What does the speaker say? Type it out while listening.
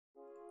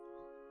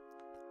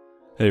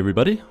Hey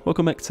everybody,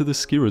 welcome back to the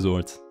ski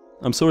resort.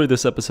 I'm sorry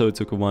this episode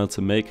took a while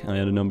to make. I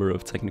had a number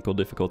of technical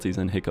difficulties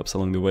and hiccups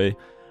along the way.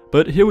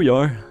 But here we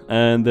are,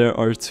 and there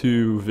are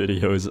two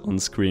videos on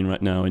screen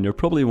right now, and you're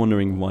probably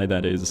wondering why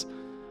that is.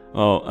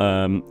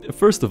 Well,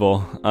 first of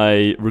all,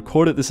 I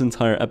recorded this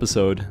entire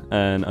episode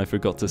and I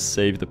forgot to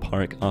save the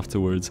park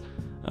afterwards,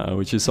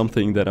 which is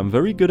something that I'm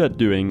very good at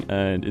doing,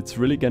 and it's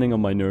really getting on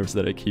my nerves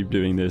that I keep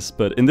doing this.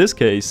 But in this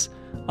case,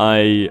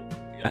 I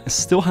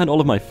still had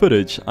all of my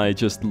footage, I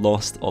just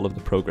lost all of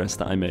the progress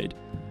that I made.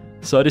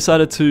 So I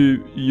decided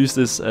to use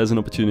this as an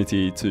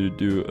opportunity to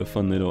do a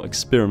fun little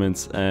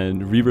experiment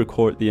and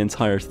re-record the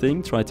entire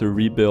thing, try to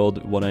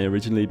rebuild what I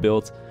originally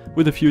built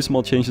with a few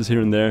small changes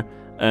here and there,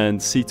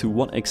 and see to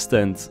what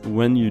extent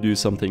when you do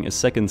something a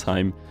second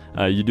time,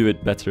 you do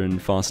it better and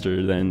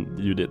faster than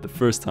you did the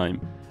first time.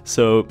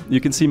 So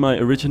you can see my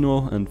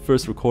original and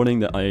first recording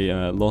that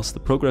I lost the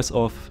progress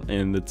of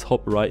in the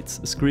top right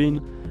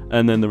screen,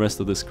 and then the rest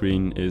of the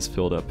screen is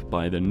filled up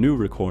by the new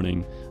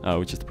recording,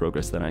 which is the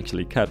progress that I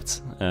actually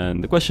kept.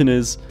 And the question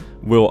is,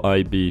 will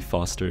I be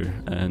faster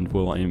and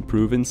will I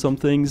improve in some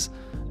things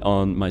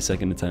on my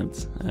second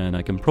attempt? And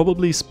I can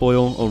probably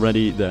spoil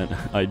already that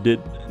I did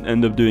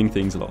end up doing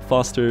things a lot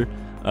faster.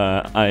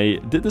 I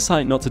did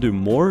decide not to do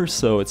more,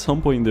 so at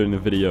some point during the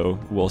video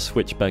we'll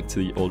switch back to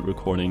the old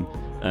recording,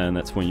 and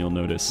that's when you'll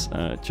notice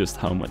just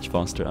how much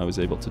faster I was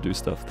able to do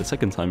stuff the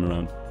second time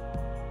around.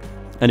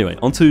 Anyway,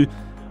 onto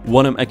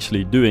what I'm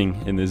actually doing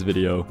in this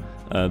video.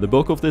 The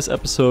bulk of this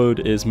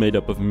episode is made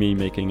up of me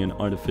making an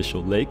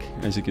artificial lake,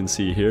 as you can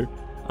see here.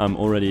 I'm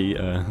already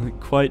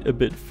quite a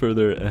bit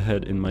further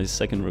ahead in my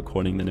second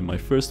recording than in my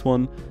first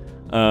one.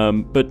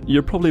 But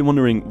you're probably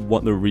wondering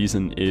what the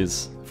reason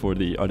is for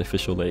the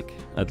artificial lake,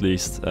 at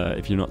least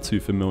if you're not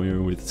too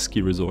familiar with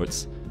ski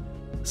resorts.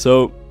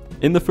 So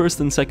in the first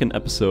and second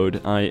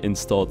episode I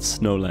installed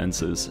snow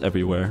lances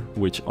everywhere,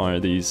 which are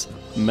these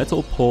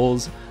metal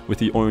poles with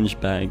the orange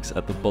bags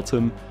at the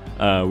bottom,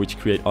 which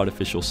create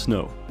artificial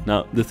snow.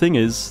 Now the thing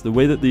is, the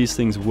way that these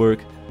things work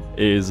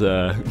is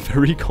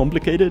very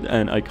complicated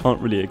and I can't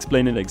really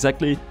explain it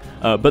exactly,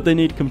 but they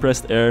need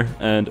compressed air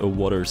and a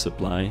water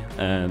supply,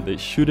 and they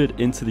shoot it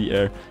into the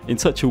air in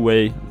such a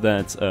way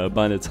that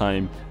by the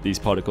time these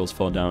particles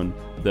fall down,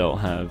 they'll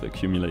have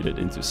accumulated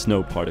into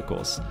snow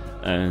particles.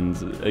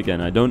 And again,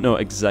 I don't know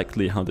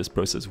exactly how this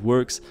process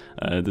works.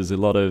 There's a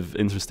lot of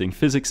interesting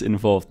physics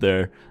involved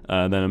there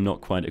that I'm not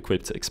quite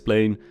equipped to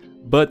explain.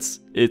 But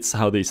it's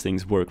how these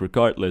things work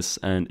regardless,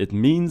 and it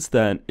means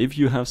that if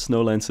you have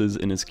snow lances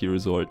in a ski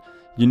resort,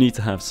 you need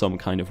to have some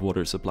kind of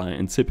water supply,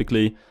 and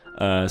typically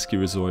ski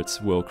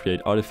resorts will create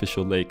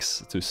artificial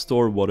lakes to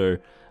store water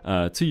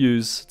to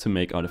use to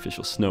make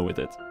artificial snow with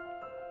it.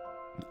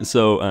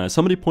 So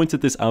somebody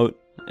pointed this out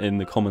in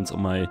the comments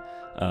on my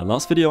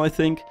last video, I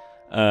think,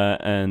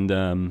 and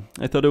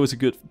I thought it was a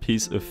good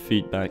piece of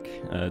feedback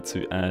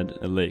to add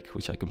a lake,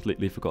 which I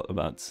completely forgot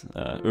about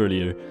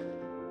earlier.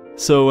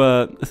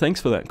 So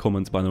thanks for that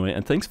comment, by the way,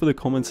 and thanks for the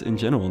comments in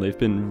general. They've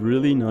been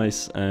really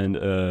nice, and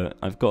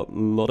I've got a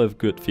lot of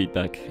good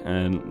feedback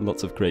and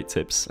lots of great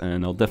tips,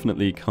 and I'll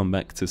definitely come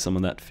back to some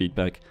of that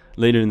feedback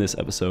later in this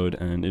episode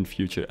and in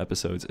future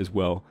episodes as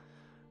well.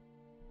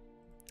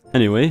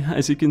 Anyway,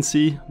 as you can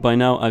see, by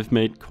now I've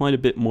made quite a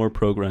bit more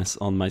progress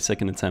on my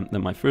second attempt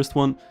than my first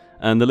one,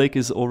 and the lake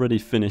is already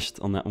finished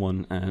on that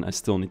one, and I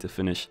still need to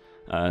finish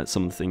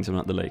some of the things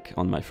around the lake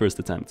on my first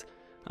attempt.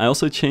 I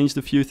also changed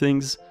a few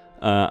things.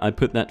 I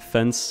put that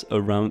fence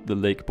around the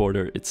lake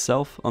border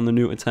itself on the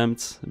new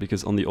attempt,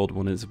 because on the old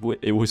one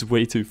it was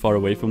way too far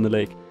away from the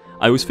lake.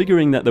 I was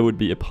figuring that there would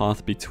be a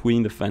path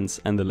between the fence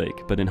and the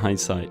lake, but in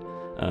hindsight,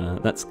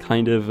 that's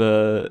kind of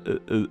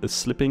a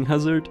slipping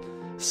hazard.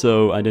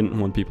 So I didn't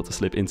want people to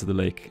slip into the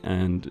lake,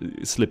 and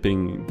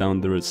slipping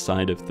down the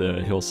side of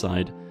the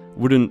hillside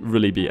wouldn't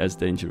really be as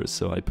dangerous.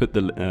 So I put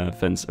the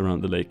fence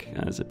around the lake,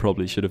 as it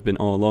probably should have been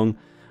all along.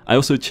 I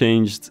also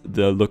changed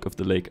the look of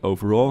the lake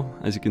overall.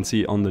 As you can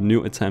see on the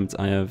new attempt,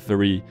 I have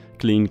very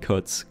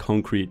clean-cut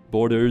concrete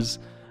borders,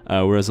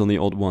 whereas on the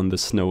old one the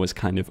snow was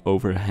kind of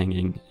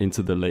overhanging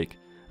into the lake,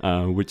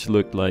 which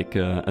looked like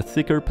a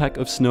thicker pack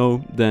of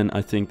snow than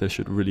I think there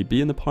should really be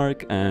in the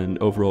park, and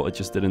overall it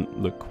just didn't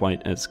look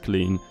quite as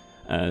clean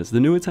as the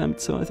new attempt,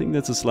 so I think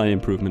that's a slight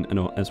improvement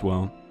as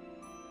well.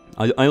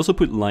 I also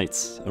put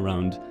lights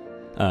around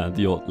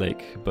the old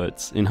lake,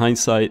 but in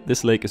hindsight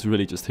this lake is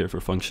really just here for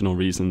functional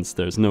reasons.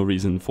 There's no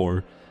reason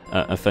for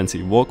a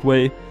fancy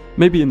walkway.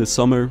 Maybe in the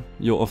summer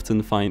you'll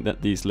often find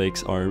that these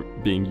lakes are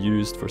being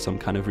used for some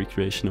kind of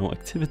recreational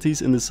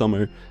activities in the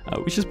summer,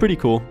 which is pretty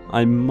cool.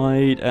 I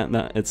might add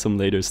that at some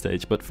later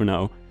stage, but for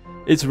now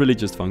it's really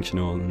just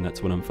functional, and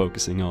that's what I'm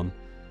focusing on.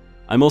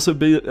 I'm also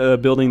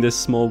building this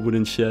small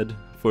wooden shed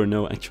for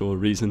no actual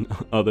reason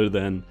other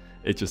than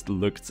it just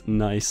looked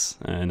nice,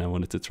 and I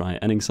wanted to try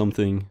adding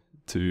something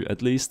to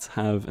at least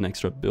have an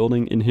extra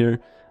building in here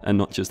and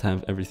not just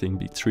have everything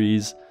be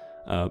trees.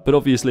 But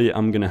obviously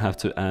I'm gonna have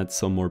to add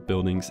some more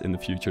buildings in the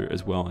future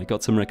as well. I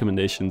got some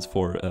recommendations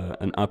for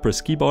an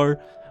après-ski bar,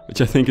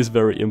 which I think is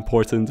very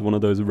important, one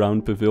of those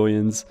round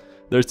pavilions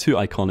they're too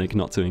iconic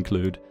not to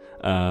include.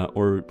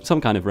 Or some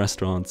kind of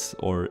restaurants,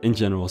 or in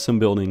general some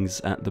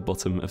buildings at the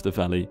bottom of the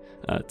valley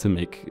to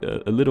make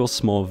a little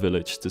small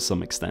village to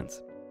some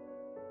extent.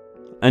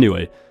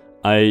 Anyway,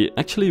 I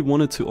actually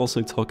wanted to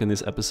also talk in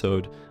this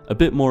episode a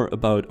bit more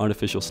about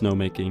artificial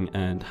snowmaking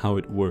and how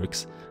it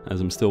works, as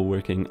I'm still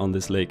working on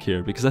this lake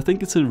here, because I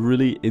think it's a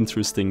really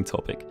interesting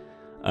topic.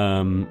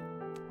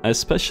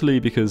 Especially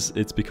because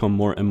it's become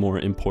more and more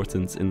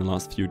important in the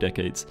last few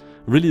decades.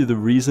 Really the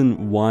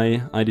reason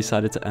why I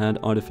decided to add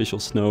artificial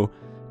snow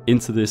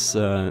into this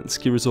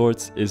ski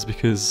resort is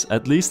because,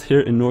 at least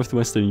here in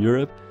northwestern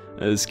Europe,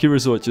 a ski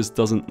resort just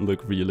doesn't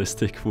look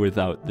realistic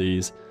without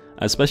these,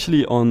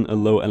 especially on a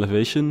low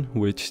elevation,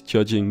 which,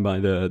 judging by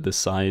the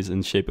size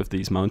and shape of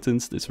these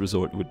mountains, this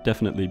resort would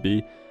definitely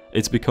be.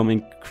 It's become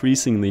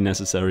increasingly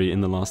necessary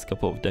in the last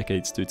couple of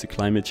decades due to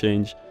climate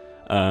change.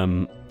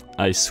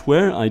 I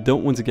swear I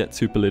don't want to get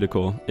too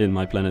political in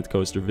my Planet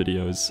Coaster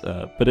videos,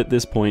 but at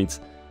this point,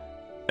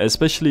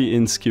 especially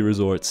in ski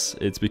resorts,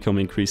 it's become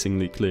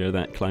increasingly clear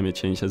that climate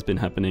change has been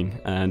happening,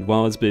 and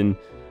while it's been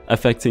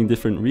affecting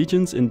different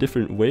regions in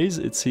different ways,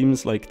 it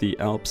seems like the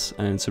Alps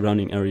and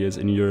surrounding areas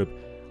in Europe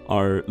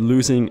are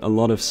losing a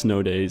lot of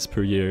snow days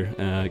per year.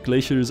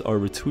 Glaciers are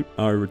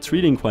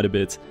retreating quite a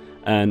bit,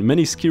 and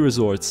many ski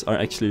resorts are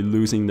actually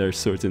losing their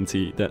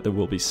certainty that there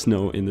will be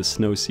snow in the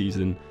snow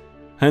season.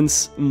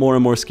 Hence, more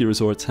and more ski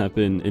resorts have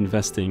been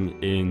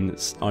investing in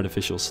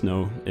artificial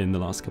snow in the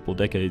last couple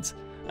decades.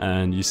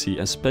 And you see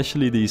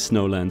especially these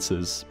snow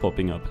lances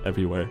popping up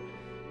everywhere.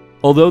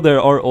 Although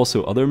there are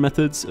also other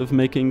methods of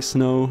making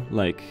snow,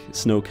 like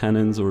snow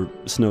cannons or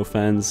snow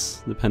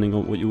fans, depending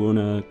on what you want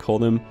to call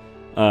them.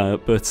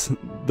 But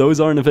those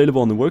aren't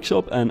available in the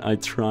workshop, and I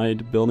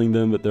tried building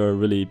them, but there are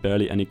really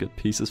barely any good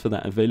pieces for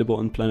that available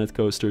on Planet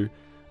Coaster.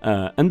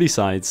 And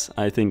besides,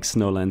 I think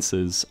snow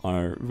lances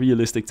are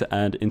realistic to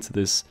add into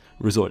this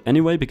resort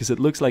anyway, because it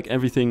looks like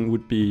everything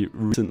would be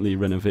recently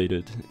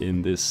renovated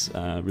in this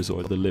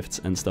resort. The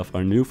lifts and stuff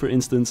are new, for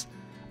instance,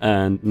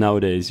 and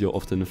nowadays you'll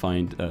often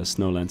find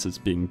snow lances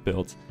being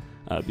built,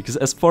 because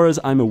as far as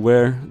I'm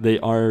aware, they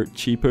are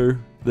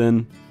cheaper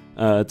than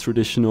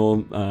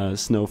traditional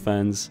snow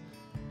fans,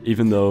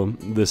 even though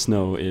the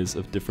snow is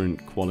of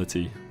different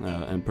quality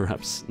and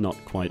perhaps not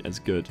quite as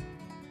good.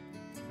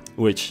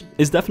 Which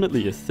is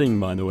definitely a thing,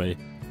 by the way,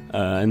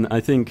 and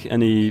I think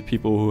any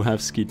people who have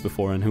skied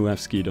before and who have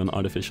skied on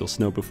artificial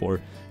snow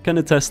before can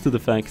attest to the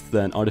fact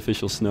that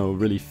artificial snow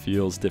really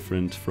feels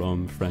different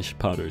from fresh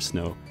powder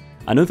snow.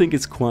 I don't think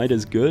it's quite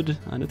as good,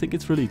 I don't think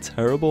it's really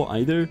terrible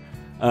either,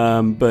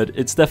 but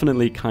it's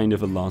definitely kind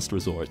of a last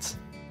resort.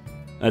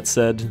 That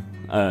said,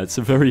 it's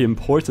a very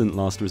important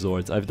last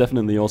resort. I've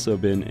definitely also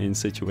been in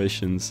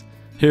situations,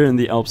 here in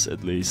the Alps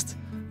at least,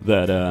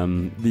 that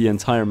the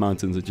entire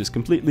mountains are just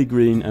completely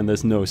green and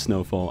there's no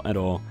snowfall at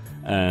all,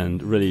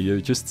 and really you're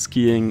just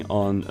skiing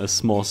on a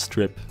small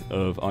strip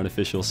of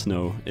artificial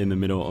snow in the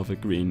middle of a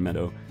green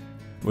meadow,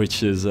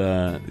 which is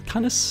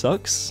kind of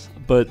sucks,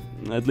 but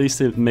at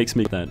least it makes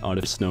me that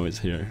artificial snow is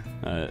here.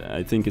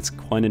 I think it's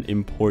quite an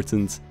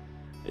important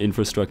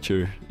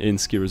infrastructure in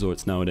ski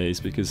resorts nowadays,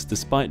 because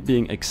despite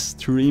being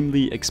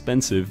extremely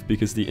expensive,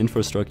 because the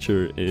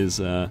infrastructure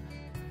is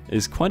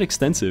quite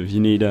extensive.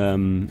 You need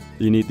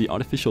the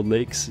artificial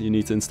lakes, you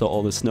need to install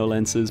all the snow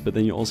lances, but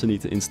then you also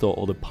need to install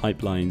all the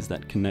pipelines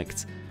that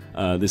connect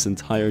this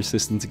entire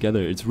system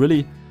together. It's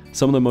really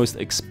some of the most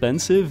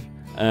expensive,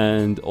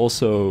 and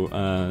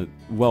also,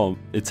 well,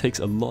 it takes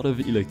a lot of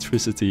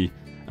electricity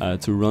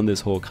to run this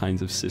whole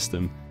kind of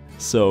system.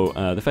 So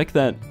the fact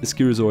that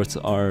ski resorts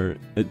are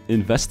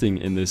investing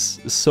in this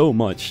so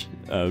much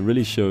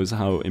really shows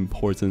how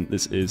important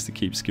this is to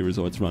keep ski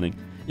resorts running.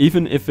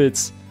 Even if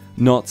it's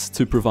not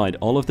to provide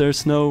all of their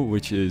snow,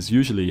 which is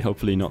usually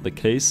hopefully not the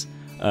case,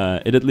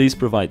 it at least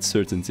provides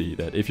certainty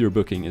that if you're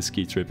booking a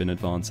ski trip in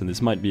advance, and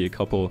this might be a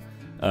couple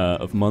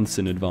of months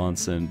in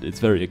advance and it's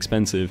very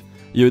expensive,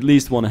 you at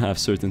least want to have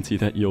certainty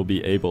that you'll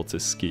be able to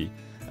ski.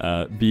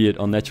 Be it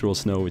on natural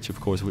snow, which of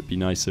course would be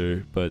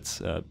nicer, but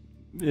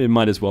it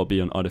might as well be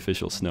on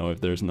artificial snow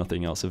if there's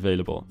nothing else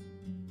available.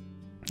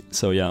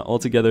 So yeah,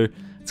 altogether,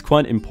 it's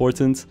quite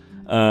important.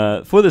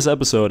 For this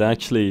episode, I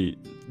actually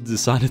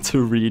decided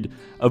to read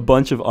a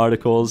bunch of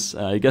articles.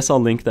 I guess I'll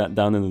link that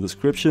down in the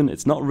description.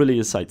 It's not really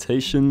a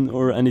citation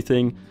or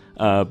anything,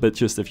 but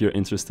just if you're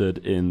interested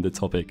in the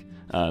topic.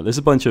 There's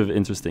a bunch of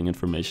interesting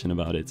information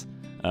about it.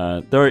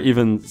 There are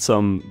even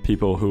some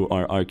people who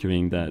are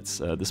arguing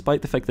that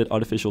despite the fact that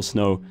artificial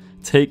snow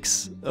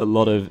takes a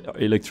lot of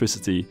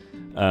electricity,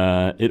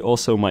 it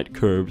also might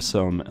curb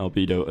some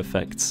albedo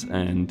effects,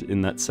 and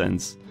in that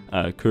sense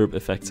curb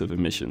effects of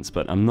emissions,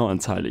 but I'm not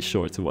entirely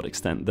sure to what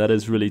extent that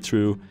is really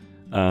true.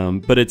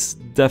 But it's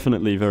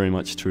definitely very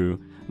much true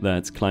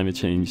that climate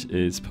change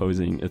is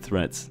posing a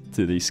threat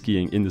to the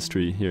skiing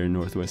industry here in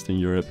northwestern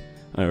Europe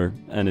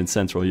and in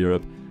central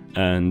Europe,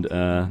 and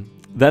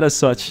that as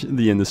such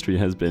the industry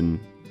has been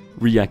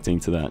reacting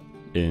to that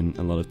in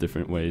a lot of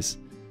different ways.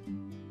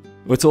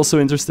 What's also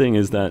interesting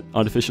is that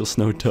artificial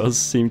snow does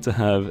seem to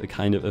have a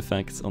kind of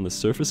effect on the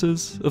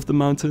surfaces of the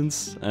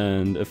mountains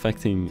and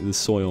affecting the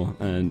soil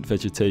and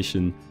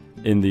vegetation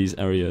in these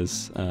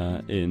areas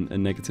in a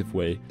negative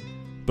way.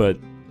 But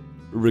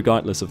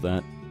regardless of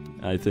that,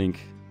 I think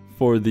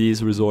for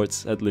these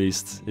resorts at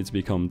least, it's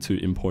become too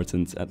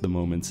important at the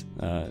moment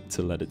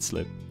to let it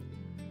slip.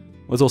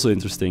 What's also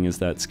interesting is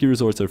that ski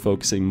resorts are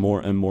focusing more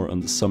and more on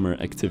the summer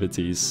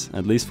activities.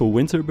 At least for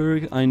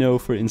Winterberg, I know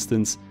for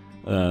instance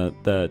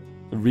that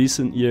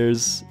recent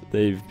years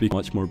they've been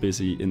much more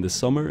busy in the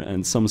summer,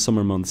 and some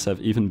summer months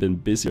have even been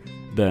busier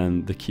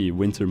than the key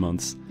winter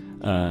months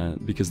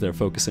because they're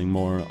focusing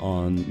more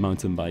on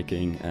mountain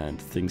biking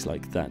and things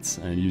like that,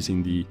 and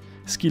using the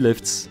ski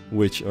lifts,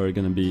 which are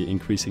going to be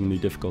increasingly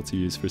difficult to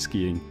use for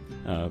skiing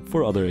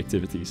for other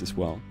activities as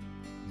well.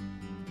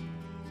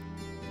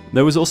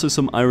 There was also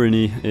some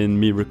irony in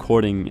me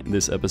recording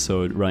this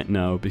episode right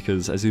now,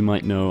 because as you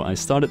might know, I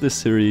started this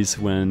series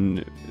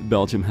when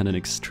Belgium had an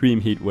extreme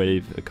heat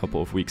wave a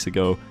couple of weeks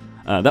ago.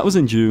 That was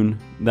in June.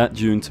 That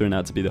June turned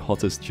out to be the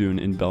hottest June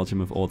in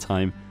Belgium of all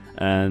time.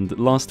 And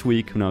last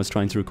week, when I was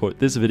trying to record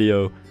this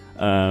video,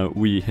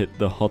 we hit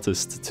the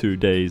hottest 2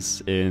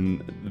 days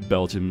in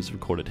Belgium's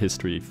recorded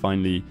history,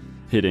 finally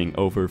hitting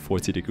over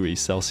 40 degrees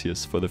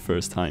Celsius for the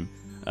first time.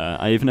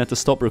 I even had to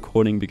stop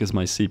recording because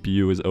my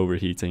CPU was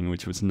overheating,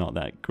 which was not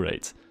that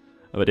great.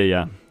 But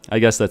yeah, I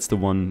guess that's the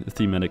one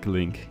thematic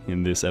link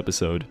in this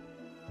episode.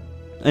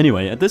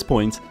 Anyway, at this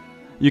point,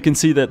 you can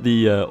see that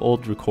the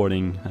old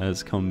recording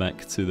has come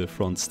back to the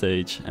front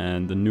stage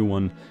and the new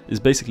one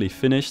is basically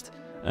finished.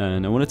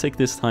 And I want to take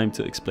this time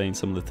to explain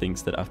some of the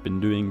things that I've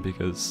been doing,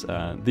 because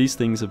these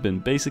things have been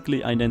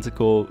basically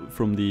identical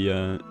from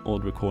the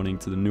old recording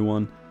to the new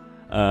one.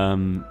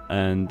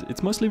 And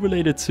it's mostly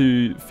related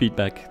to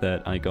feedback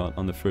that I got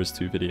on the first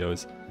 2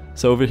 videos.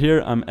 So over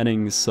here I'm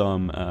adding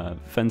some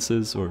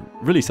fences, or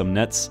really some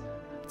nets,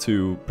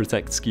 to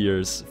protect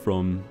skiers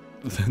from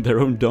their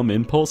own dumb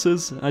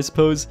impulses, I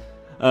suppose.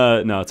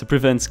 No, to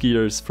prevent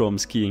skiers from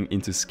skiing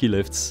into ski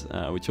lifts,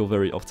 which you'll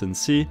very often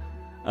see.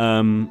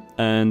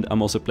 And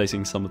I'm also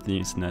placing some of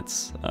these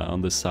nets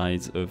on the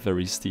sides of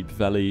very steep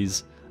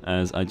valleys,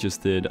 as I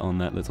just did on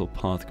that little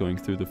path going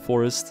through the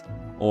forest,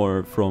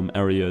 or from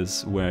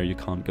areas where you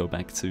can't go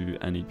back to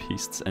any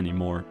pistes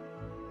anymore.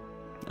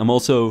 I'm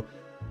also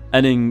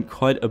adding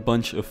quite a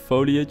bunch of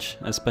foliage,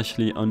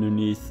 especially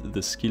underneath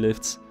the ski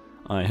lifts.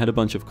 I had a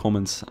bunch of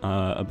comments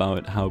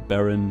about how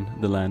barren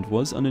the land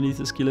was underneath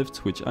the ski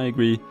lift, which I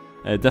agree,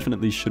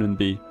 definitely shouldn't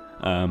be.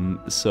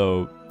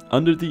 So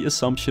under the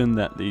assumption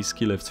that these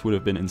ski lifts would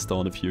have been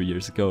installed a few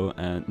years ago,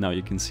 and now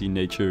you can see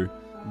nature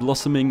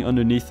blossoming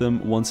underneath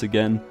them once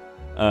again,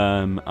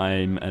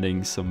 I'm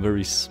adding some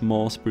very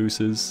small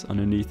spruces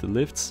underneath the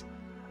lifts,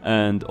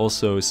 and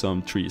also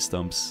some tree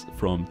stumps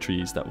from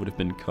trees that would have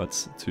been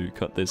cut to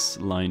cut this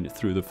line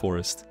through the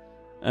forest,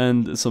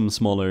 and some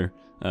smaller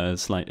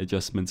slight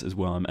adjustments as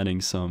well. I'm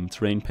adding some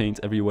terrain paint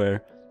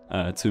everywhere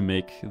to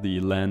make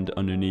the land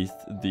underneath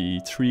the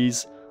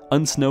trees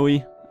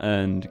unsnowy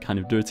and kind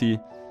of dirty,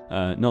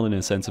 not in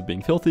a sense of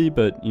being filthy,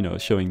 but you know,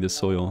 showing the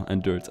soil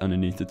and dirt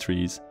underneath the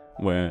trees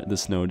where the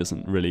snow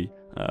doesn't really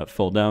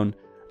fall down,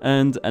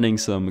 and adding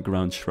some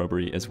ground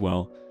shrubbery as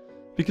well,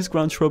 because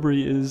ground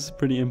shrubbery is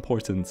pretty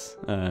important.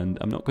 And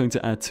I'm not going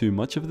to add too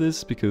much of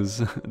this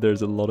because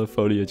there's a lot of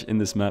foliage in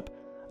this map,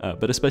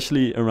 but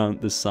especially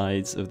around the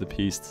sides of the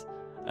pistes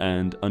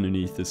and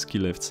underneath the ski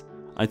lifts,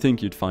 I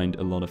think you'd find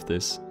a lot of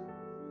this.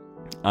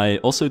 I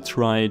also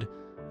tried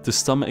to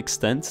some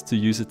extent to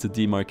use it to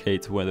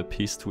demarcate where the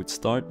piste would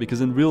start,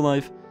 because in real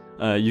life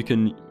you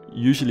can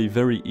usually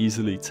very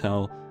easily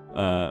tell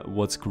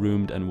what's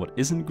groomed and what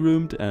isn't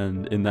groomed,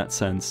 and in that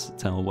sense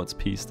tell what's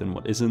piste and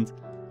what isn't.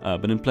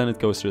 But in Planet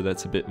Coaster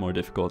that's a bit more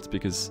difficult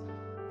because,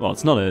 well,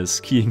 it's not a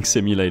skiing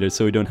simulator,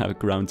 so we don't have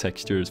ground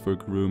textures for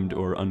groomed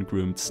or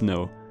ungroomed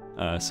snow.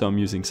 So I'm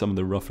using some of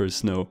the rougher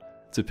snow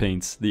to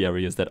paint the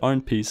areas that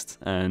aren't piste,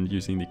 and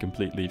using the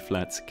completely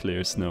flat,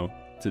 clear snow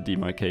to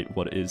demarcate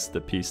what is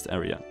the piste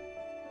area.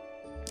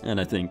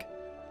 And I think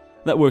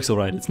that works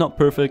alright. It's not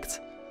perfect,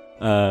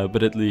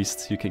 but at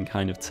least you can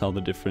kind of tell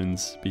the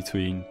difference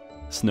between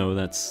snow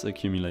that's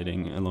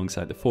accumulating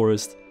alongside the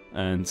forest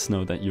and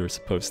snow that you're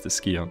supposed to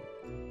ski on.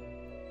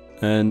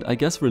 And I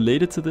guess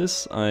related to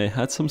this, I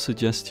had some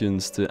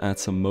suggestions to add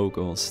some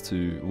moguls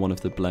to one of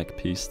the black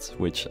pistes,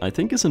 which I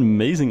think is an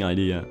amazing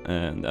idea,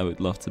 and I would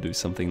love to do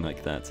something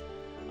like that.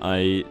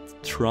 I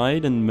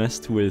tried and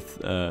messed with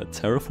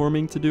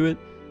terraforming to do it,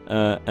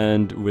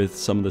 and with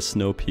some of the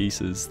snow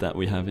pieces that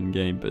we have in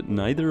game, but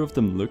neither of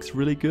them looked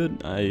really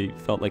good. I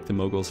felt like the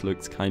moguls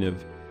looked kind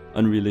of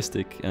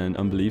unrealistic and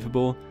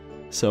unbelievable,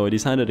 so I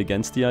decided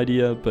against the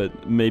idea,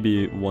 but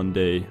maybe one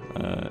day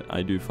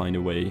I do find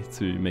a way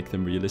to make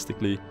them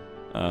realistically.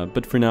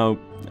 But for now,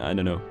 I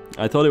don't know.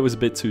 I thought it was a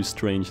bit too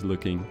strange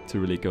looking to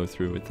really go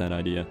through with that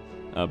idea,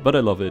 but I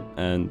love it,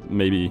 and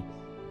maybe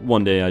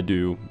one day I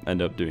do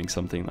end up doing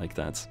something like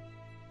that.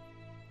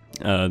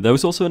 There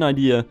was also an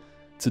idea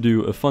to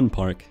do a fun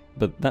park,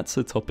 but that's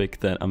a topic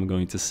that I'm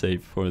going to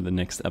save for the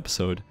next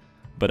episode.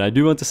 But I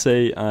do want to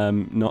say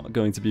I'm not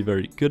going to be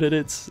very good at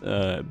it,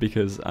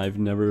 because I've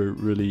never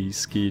really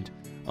skied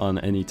on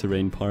any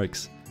terrain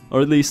parks.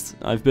 Or at least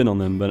I've been on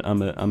them, but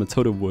I'm a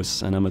total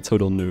wuss and I'm a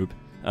total noob.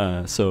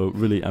 So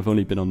really I've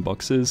only been on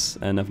boxes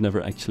and I've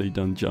never actually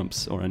done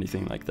jumps or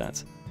anything like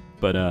that.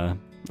 But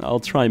I'll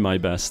try my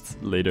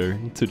best later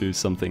to do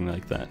something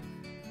like that.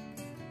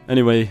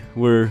 Anyway,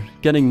 we're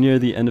getting near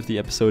the end of the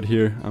episode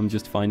here. I'm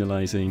just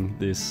finalizing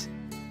this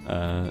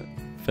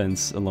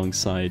fence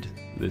alongside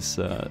this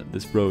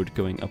road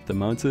going up the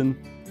mountain,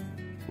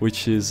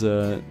 which is,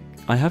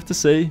 I have to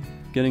say,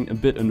 getting a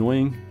bit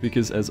annoying,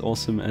 because as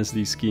awesome as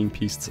these skiing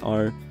pistes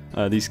are,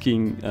 these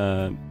skiing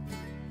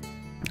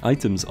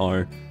items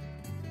are,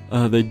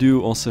 they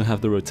do also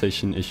have the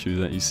rotation issue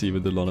that you see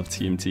with a lot of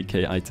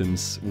TMTK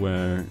items,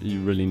 where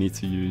you really need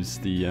to use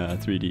the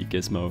 3D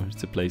gizmo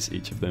to place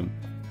each of them.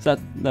 So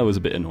that was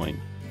a bit annoying.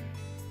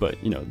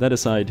 But, you know, that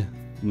aside,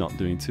 not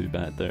doing too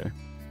bad there.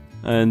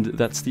 And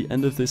that's the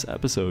end of this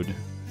episode.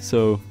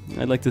 So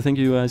I'd like to thank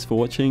you guys for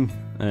watching,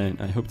 and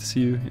I hope to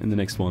see you in the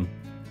next one.